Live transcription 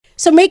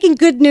So making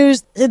good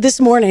news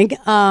this morning,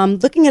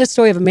 looking at a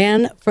story of a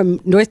man from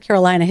North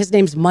Carolina. His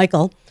name's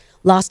Michael.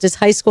 Lost his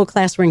high school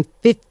class ring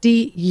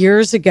 50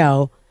 years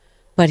ago,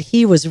 but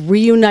he was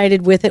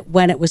reunited with it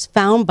when it was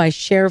found by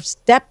sheriff's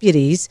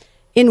deputies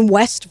in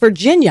West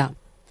Virginia.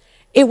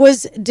 It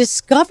was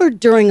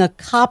discovered during a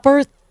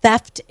copper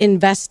theft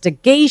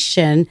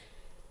investigation.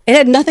 It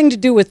had nothing to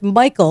do with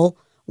Michael.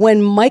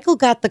 When Michael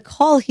got the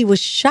call, he was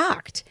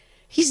shocked.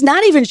 He's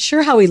not even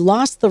sure how he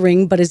lost the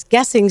ring, but is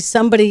guessing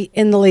somebody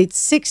in the late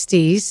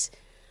 60s,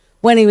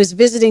 when he was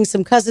visiting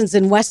some cousins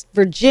in West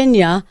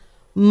Virginia,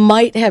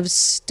 might have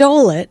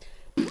stole it.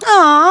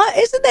 Aw,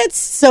 isn't that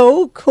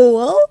so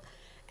cool?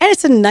 And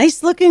it's a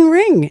nice looking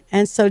ring.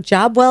 And so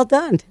job well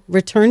done.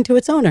 Returned to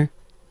its owner.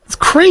 It's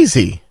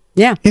crazy.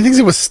 Yeah. He thinks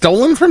it was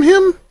stolen from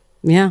him?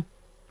 Yeah.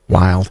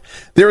 Wild.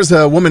 There was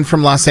a woman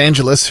from Los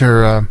Angeles.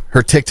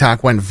 Her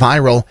TikTok went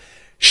viral.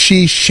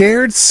 She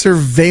shared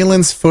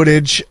surveillance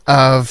footage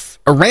of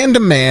a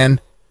random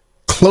man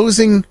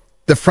closing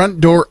the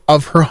front door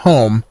of her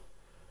home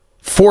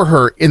for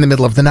her in the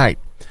middle of the night.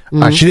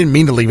 She didn't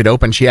mean to leave it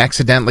open. She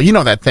accidentally, you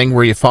know that thing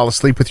where you fall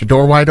asleep with your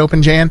door wide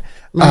open, Jan?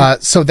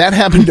 So that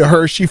happened to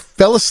her. She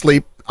fell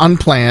asleep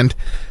unplanned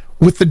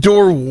with the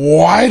door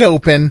wide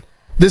open.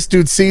 This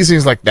dude sees it.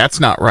 He's like,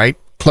 that's not right.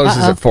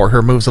 Closes it for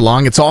her, moves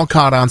along. It's all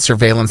caught on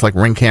surveillance like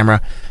Ring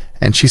camera.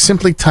 And she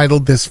simply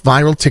titled this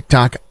viral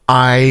TikTok,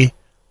 I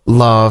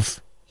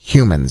love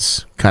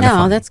humans. Kind of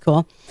funny. That's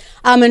cool.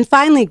 And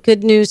finally,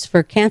 good news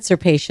for cancer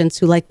patients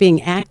who like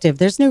being active.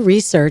 There's new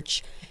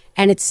research,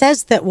 and it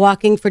says that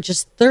walking for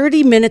just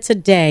 30 minutes a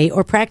day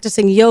or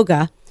practicing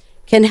yoga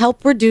can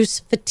help reduce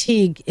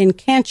fatigue in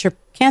cancer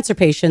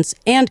patients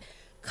and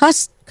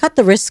cut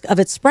the risk of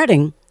it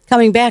spreading,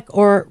 coming back,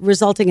 or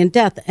resulting in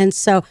death. And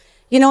so,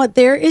 you know what?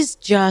 There is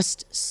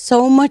just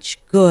so much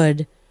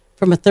good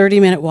from a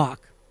 30-minute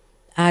walk.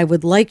 I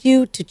would like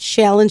you to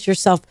challenge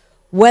yourself,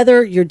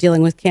 whether you're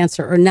dealing with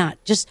cancer or not.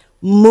 Just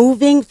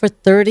moving for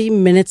 30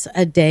 minutes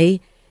a day,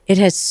 it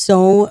has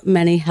so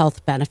many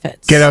health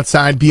benefits. Get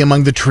outside, be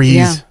among the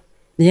trees.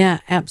 Yeah,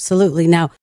 absolutely. Now,